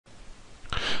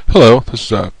Hello, this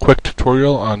is a quick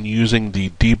tutorial on using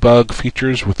the debug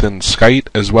features within SciTE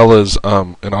as well as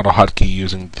an AutoHotKey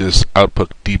using this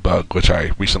output debug, which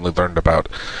I recently learned about.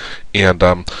 And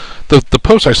the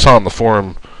post I saw on the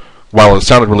forum, while it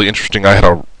sounded really interesting, I had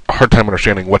a hard time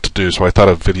understanding what to do, so I thought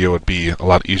a video would be a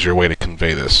lot easier way to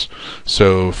convey this.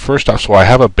 So first off, I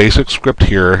have a basic script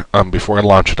here. Before I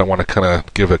launch it, I want to kind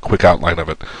of give a quick outline of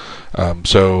it.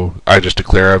 So I just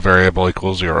declare a variable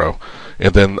equals 0.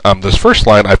 And then this first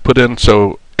line I put in,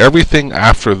 so everything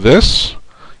after this,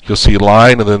 you'll see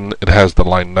line, and then it has the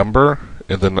line number,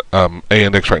 and then A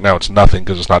index right now it's nothing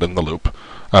because it's not in the loop.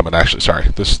 And actually, sorry,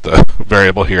 this is the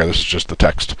variable here, this is just the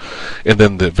text. And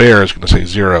then the var is going to say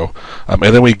 0. And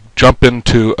then we jump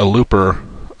into a looper,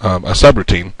 a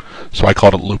subroutine. So I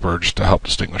called it looper just to help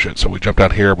distinguish it. So we jump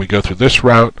down here, we go through this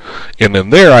route, and then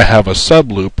there I have a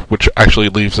sub loop, which actually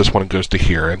leaves this one and goes to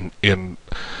here. And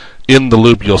in the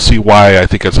loop, you'll see why I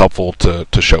think it's helpful to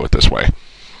show it this way.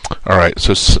 Alright,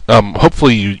 so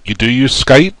hopefully you do use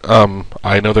SciTE.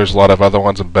 I know there's a lot of other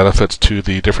ones and benefits to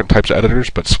the different types of editors,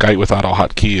 but SciTE with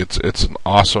AutoHotKey, it's an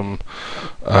awesome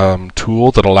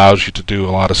tool that allows you to do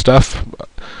a lot of stuff.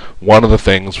 One of the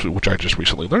things which I just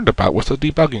recently learned about was the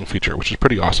debugging feature, which is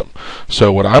pretty awesome.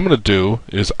 So what I'm going to do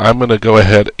is I'm going to go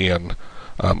ahead and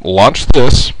launch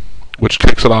this, which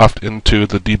kicks it off into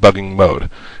the debugging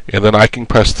mode. And then I can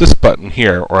press this button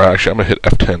here, or actually I'm going to hit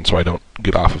F10 so I don't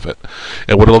get off of it.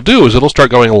 And what it'll do is it'll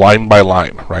start going line by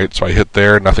line, right? So I hit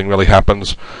there, nothing really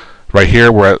happens. Right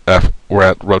here, we're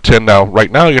at row 10 now.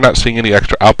 Right now, you're not seeing any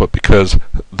extra output because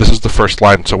this is the first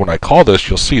line. So when I call this,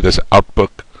 you'll see this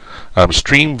output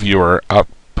stream viewer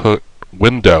output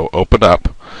window open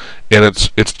up. And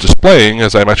it's displaying,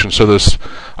 as I mentioned, so this,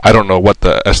 I don't know what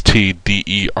the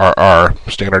STDERR,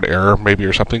 standard error maybe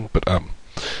or something, but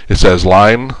it says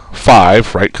line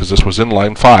 5, right, because this was in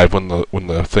line 5 when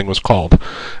the thing was called.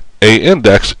 A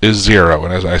index is 0,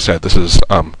 and as I said, this is,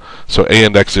 so A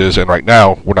index is, and right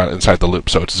now we're not inside the loop,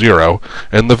 so it's 0,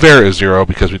 and the var is 0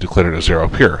 because we declared it as 0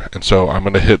 here. And so I'm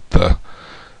going to hit the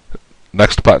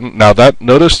next button. Now that,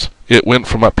 notice it went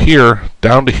from up here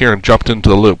down to here and jumped into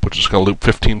the loop, which is going to loop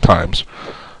 15 times.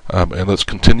 And let's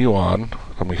continue on.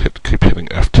 Let me keep hitting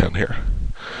F10 here.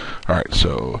 Alright,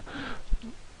 so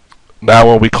now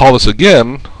when we call this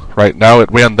again, right now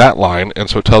it ran that line, and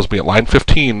so it tells me at line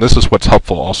 15, this is what's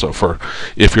helpful also for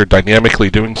if you're dynamically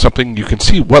doing something, you can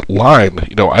see what line,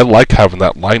 I like having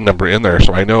that line number in there,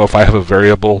 so I know if I have a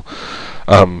variable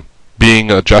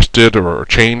being adjusted or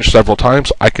changed several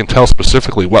times, I can tell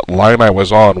specifically what line I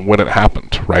was on when it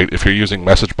happened, right? If you're using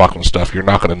message box and stuff, you're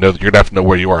not going to know, you're going to have to know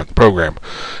where you are in the program,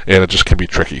 and it just can be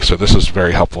tricky. So this is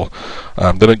very helpful.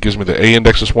 Then it gives me the A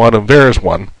index is 1 and var is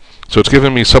 1. So it's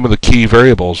giving me some of the key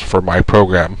variables for my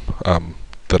program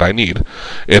that I need.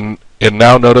 And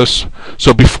now notice,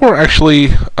 so before actually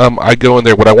I go in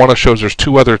there, what I want to show is there's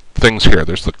two other things here.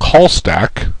 There's the call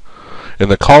stack. In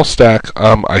the call stack,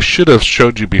 I should have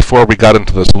showed you before we got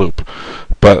into this loop.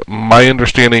 But my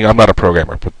understanding, I'm not a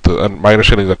programmer, but my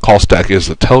understanding of the call stack is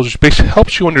that tells you, basically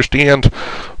helps you understand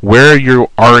where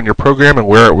you are in your program and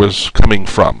where it was coming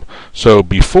from. So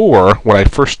before, when I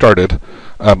first started,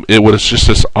 it was just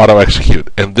this auto execute.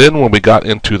 And then when we got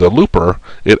into the looper,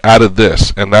 it added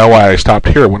this. And now I stopped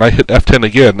here. When I hit F10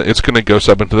 again, it's going to go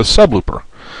sub into the sub looper.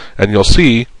 And you'll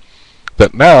see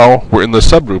that now we're in the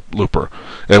sub looper.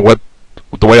 And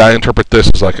the way I interpret this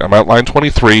is like I'm at line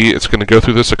 23, it's going to go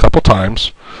through this a couple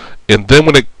times, and then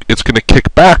when it's going to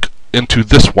kick back into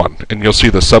this one, and you'll see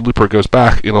the sublooper goes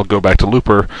back, and it'll go back to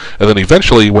looper, and then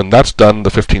eventually when that's done the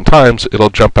 15 times, it'll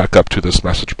jump back up to this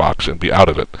message box and be out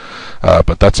of it.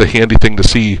 But that's a handy thing to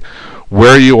see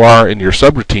where you are in your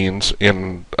subroutines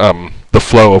in the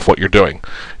flow of what you're doing.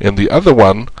 And the other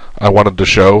one I wanted to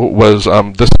show was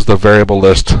this is the variable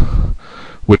list,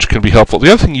 which can be helpful.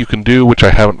 The other thing you can do, which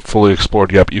I haven't fully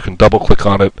explored yet, but you can double click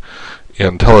on it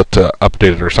and tell it to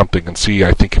update it or something and see,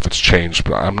 I think, if it's changed,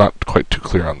 but I'm not quite too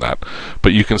clear on that.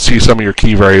 But you can see some of your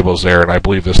key variables there, and I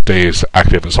believe this stays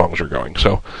active as long as you're going.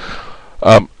 So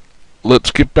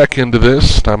let's get back into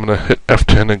this. I'm going to hit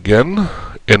F10 again,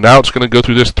 and now it's going to go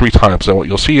through this 3 times. And what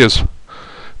you'll see is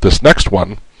this next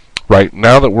one, right,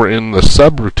 now that we're in the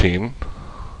subroutine,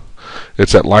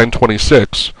 it's at line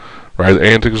 26, right,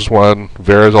 A index is 1,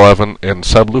 var is 11, and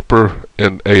sublooper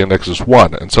and A index is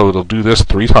 1. And so it'll do this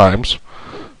 3 times.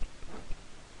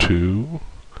 2,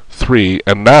 3,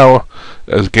 and now,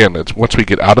 again, once we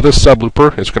get out of this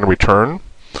sublooper, it's going to return.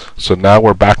 So now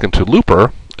we're back into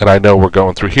looper, and I know we're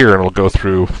going through here, and it'll go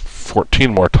through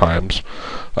 14 more times.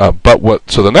 So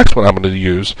the next one I'm going to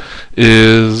use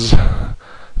is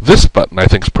this button I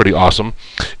think is pretty awesome.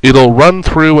 It'll run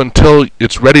through until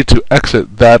it's ready to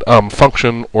exit that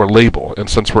function or label. And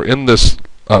since we're in this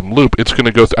loop, it's going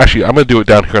to go through. Actually, I'm going to do it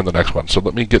down here in the next one. So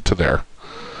let me get to there.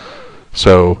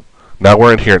 So now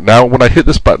we're in here. Now when I hit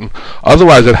this button,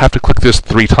 otherwise I'd have to click this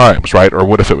 3 times, right? Or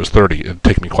what if it was 30? It'd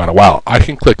take me quite a while. I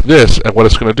can click this, and what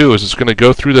it's going to do is it's going to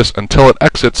go through this until it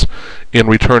exits and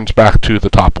returns back to the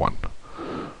top one.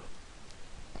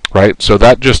 Right? So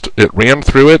that it ran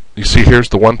through it. You see here's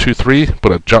the 1, 2, 3,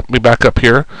 but it jumped me back up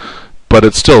here. But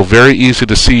it's still very easy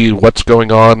to see what's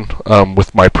going on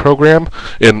with my program.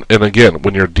 And again,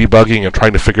 when you're debugging and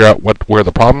trying to figure out where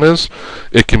the problem is,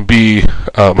 it can be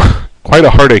quite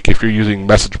a heartache if you're using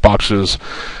message boxes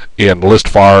and list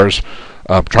vars,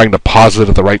 trying to pause it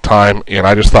at the right time. And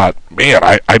I just thought, man,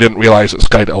 I didn't realize that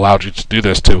SciTE allowed you to do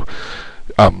this, to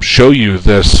show you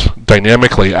this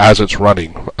dynamically as it's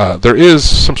running. There is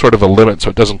some sort of a limit, so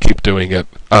it doesn't keep doing it.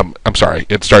 I'm sorry,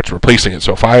 it starts replacing it.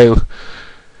 So if I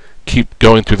keep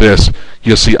going through this,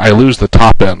 you'll see I lose the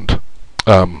top end.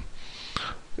 And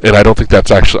I don't think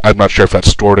that's actually, I'm not sure if that's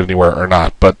stored anywhere or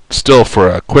not, but still, for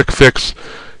a quick fix,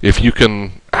 if you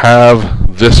can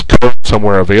have this code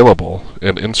somewhere available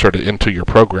and insert it into your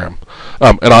program,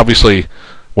 and obviously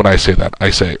when I say that,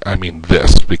 I mean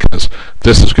this, because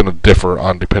this is going to differ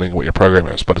on depending on what your program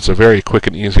is, but it's a very quick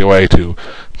and easy way to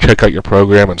check out your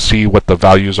program and see what the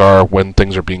values are when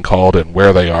things are being called and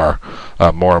where they are,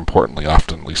 more importantly,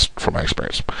 often, at least from my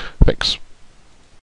experience. Thanks.